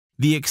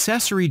The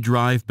accessory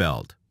drive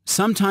belt,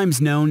 sometimes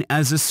known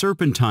as a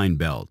serpentine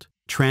belt,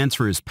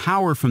 transfers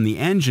power from the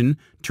engine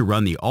to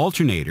run the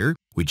alternator,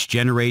 which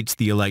generates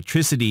the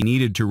electricity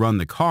needed to run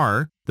the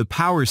car, the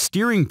power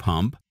steering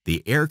pump,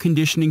 the air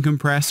conditioning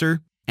compressor,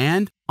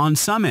 and, on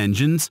some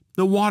engines,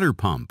 the water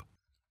pump.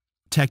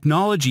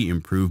 Technology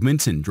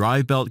improvements in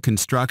drive belt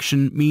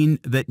construction mean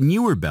that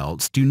newer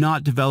belts do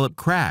not develop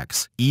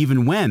cracks,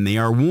 even when they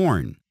are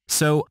worn.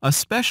 So, a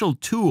special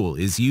tool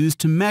is used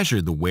to measure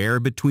the wear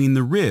between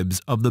the ribs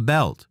of the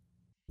belt.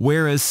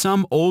 Whereas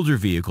some older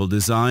vehicle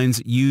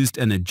designs used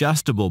an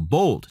adjustable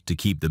bolt to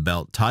keep the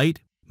belt tight,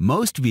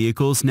 most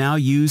vehicles now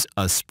use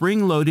a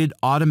spring-loaded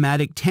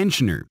automatic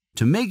tensioner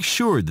to make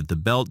sure that the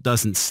belt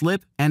doesn't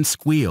slip and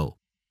squeal.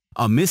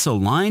 A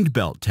misaligned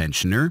belt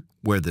tensioner,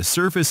 where the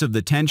surface of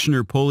the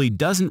tensioner pulley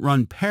doesn't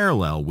run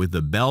parallel with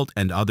the belt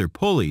and other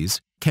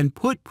pulleys, can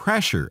put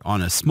pressure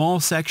on a small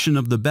section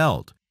of the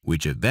belt,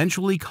 which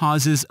eventually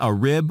causes a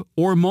rib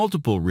or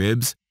multiple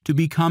ribs to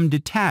become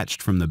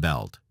detached from the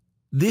belt.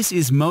 This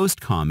is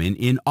most common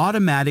in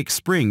automatic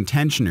spring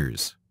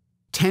tensioners.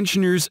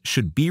 Tensioners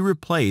should be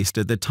replaced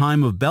at the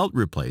time of belt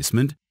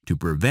replacement to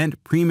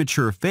prevent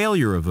premature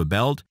failure of a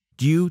belt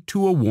due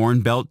to a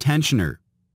worn belt tensioner.